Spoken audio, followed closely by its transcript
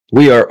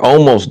We are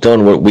almost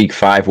done with week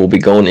 5. We'll be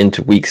going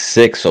into week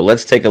 6. So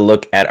let's take a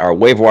look at our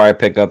waiver wire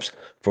pickups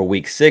for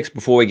week 6.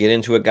 Before we get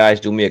into it, guys,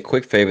 do me a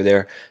quick favor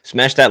there.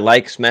 Smash that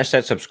like, smash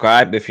that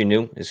subscribe if you're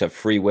new. It's a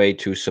free way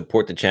to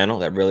support the channel.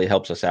 That really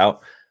helps us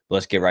out.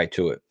 Let's get right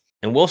to it.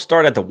 And we'll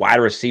start at the wide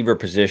receiver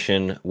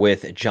position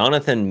with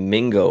Jonathan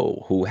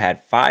Mingo, who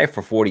had 5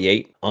 for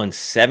 48 on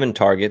 7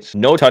 targets,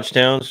 no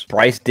touchdowns.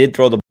 Bryce did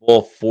throw the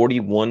ball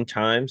 41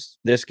 times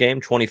this game,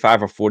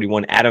 25 for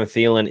 41. Adam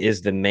Thielen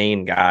is the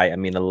main guy. I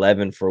mean,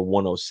 11 for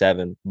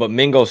 107. But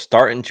Mingo's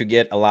starting to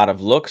get a lot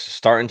of looks,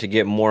 starting to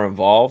get more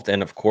involved.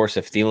 And of course,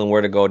 if Thielen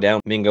were to go down,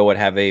 Mingo would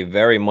have a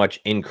very much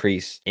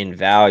increase in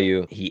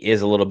value. He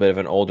is a little bit of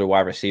an older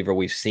wide receiver.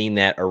 We've seen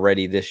that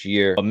already this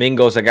year. But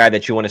Mingo's a guy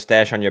that you want to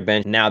stash on your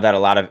bench now that a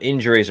lot of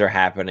injuries are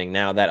happening,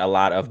 now that a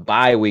lot of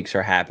bye weeks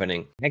are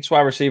happening. Next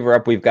wide receiver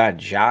up, we've got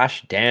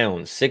Josh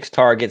Downs. 6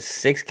 targets,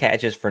 6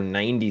 catches for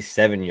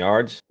 97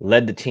 yards.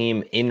 Led the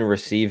team in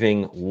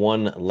receiving,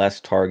 1 less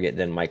target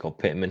than Michael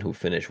Pittman, who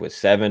finished with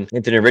 7.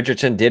 Anthony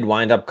Richardson did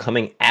wind up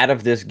coming out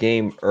of this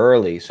game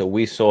early, so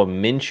we saw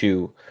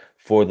Minshew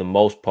for the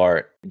most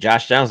part.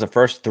 Josh Downs, the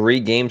first 3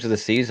 games of the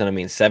season, I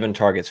mean, 7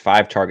 targets,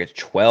 5 targets,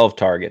 12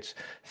 targets,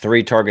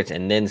 3 targets,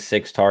 and then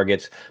 6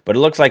 targets. But it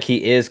looks like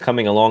he is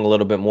coming along a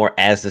little bit more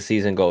as the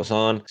season goes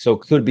on. So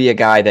could be a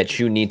guy that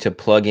you need to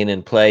plug in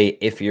and play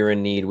if you're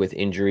in need with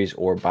injuries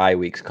or bye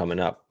weeks coming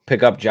up.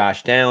 Pick up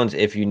Josh Downs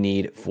if you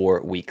need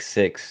for week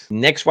 6.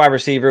 Next wide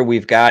receiver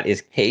we've got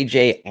is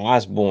KJ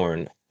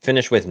Osborne.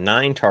 Finished with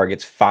 9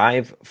 targets,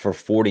 5 for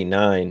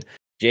 49.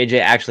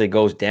 JJ actually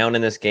goes down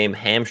in this game,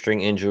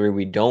 hamstring injury.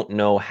 We don't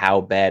know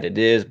how bad it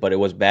is, but it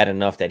was bad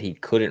enough that he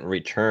couldn't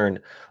return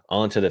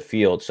onto the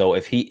field. So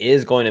if he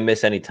is going to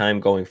miss any time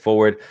going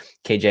forward,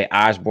 KJ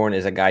Osborne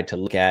is a guy to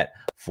look at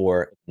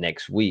for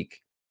next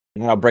week.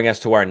 And that'll bring us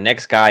to our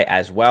next guy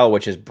as well,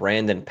 which is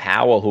Brandon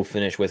Powell, who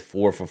finished with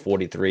 4 for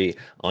 43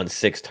 on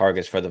 6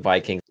 targets for the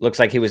Vikings. Looks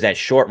like he was that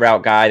short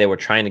route guy. They were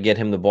trying to get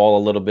him the ball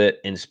a little bit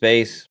in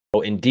space.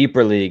 So in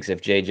deeper leagues,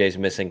 if JJ's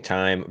missing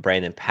time,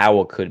 Brandon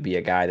Powell could be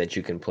a guy that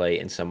you can play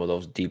in some of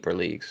those deeper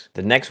leagues.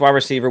 The next wide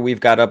receiver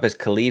we've got up is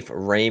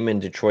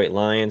RAYMOND, Detroit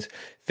Lions.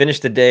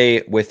 Finished the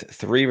day with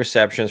 3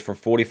 receptions for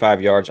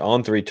 45 yards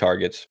on 3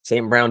 targets.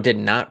 St. Brown did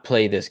not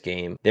play this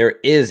game. There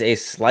is a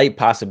slight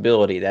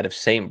possibility that if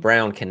St.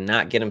 Brown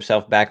cannot get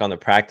himself back on the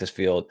practice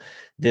field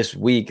this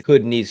week,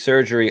 could need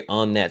surgery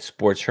on that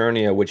sports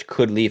hernia, which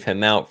could leave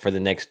him out for the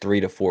next 3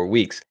 to 4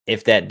 weeks.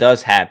 If that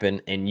does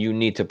happen and you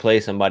need to play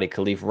somebody,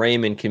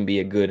 RAYMOND can be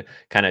a good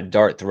kind of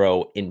dart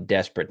throw in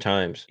desperate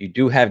times. You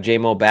do have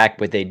J-Mo back,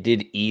 but they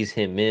did ease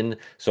him in.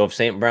 So if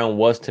St. Brown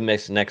was to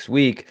miss next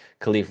week,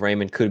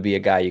 RAYMOND could be a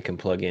guy you can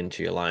plug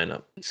into your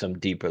lineup in some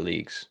deeper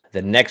leagues.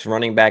 The next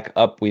running back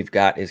up we've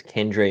got is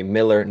KENDRE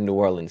Miller, New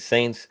Orleans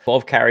Saints.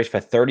 12 carries for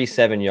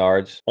 37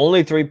 yards,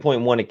 only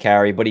 3.1 a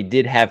carry, but he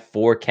did have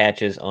 4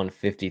 catches on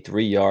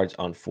 53 yards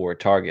on 4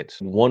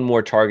 targets. 1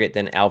 more target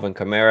than Alvin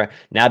Kamara.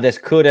 Now, this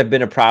could have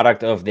been a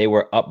product of they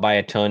were up by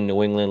a ton.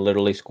 New England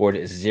literally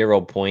scored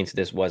 0 points.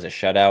 This was a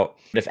shutout.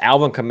 But if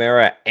Alvin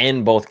Kamara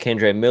and both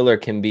KENDRE Miller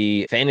can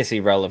be fantasy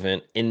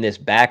relevant in this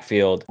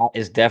backfield, that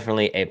is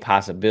definitely a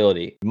possibility.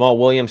 Jamal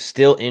Williams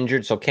still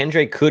injured, so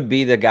KENDRE could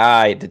be the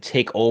guy to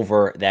take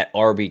over that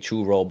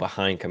RB2 role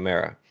behind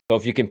Kamara. So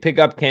if you can pick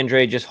up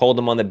KENDRE, just hold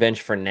him on the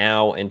bench for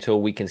now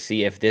until we can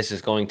see if this is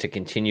going to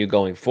continue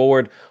going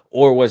forward,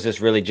 or was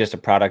this really just a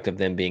product of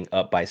them being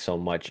up by so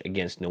much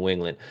against New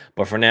England.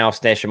 But for now,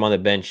 stash him on the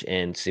bench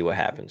and see what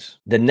happens.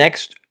 The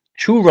next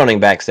 2 running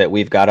backs that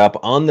we've got up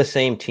on the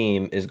same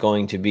team is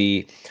going to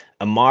be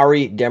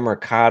Amari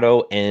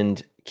DeMercado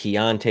and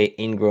Keontae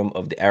Ingram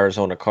of the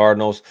Arizona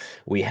Cardinals.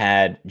 We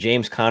had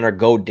James Conner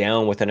go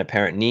down with an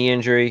apparent knee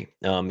injury.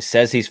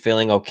 Says he's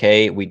feeling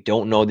okay. We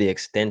don't know the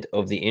extent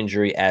of the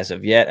injury as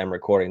of yet. I'm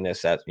recording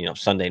this at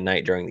Sunday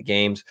night during the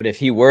games. But if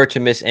he were to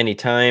miss any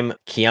time,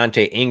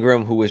 Keontae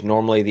Ingram, who is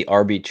normally the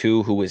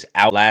RB2, who was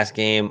out last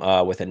game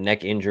with a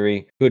neck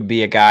injury, could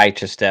be a guy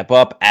to step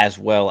up, as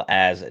well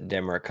as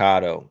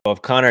DeMercado. So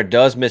if Conner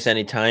does miss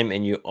any time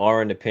and you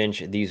are in a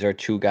pinch, these are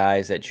 2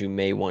 guys that you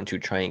may want to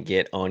try and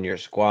get on your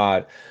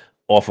squad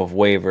off of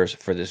waivers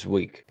for this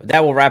week. But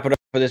that will wrap it up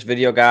for this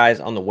video, guys,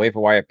 on the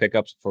waiver wire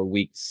pickups for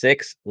week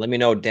 6. Let me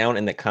know down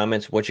in the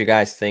comments what you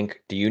guys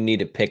think. Do you need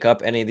to pick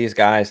up any of these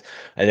guys?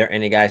 Are there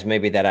any guys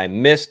maybe that I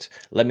missed?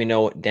 Let me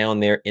know down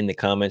there in the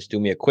comments.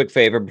 Do me a quick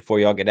favor before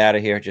y'all get out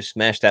of here. Just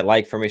smash that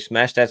like for me.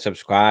 Smash that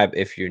subscribe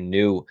if you're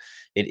new.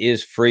 It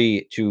is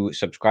free to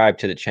subscribe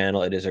to the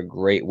channel. It is a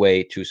great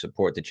way to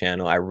support the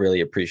channel. I really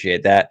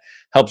appreciate that.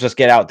 Helps us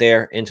get out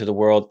there into the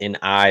world in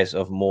eyes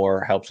of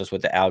more, helps us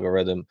with the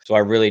algorithm. So I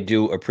really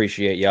do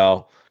appreciate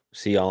y'all.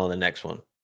 See y'all on the next one.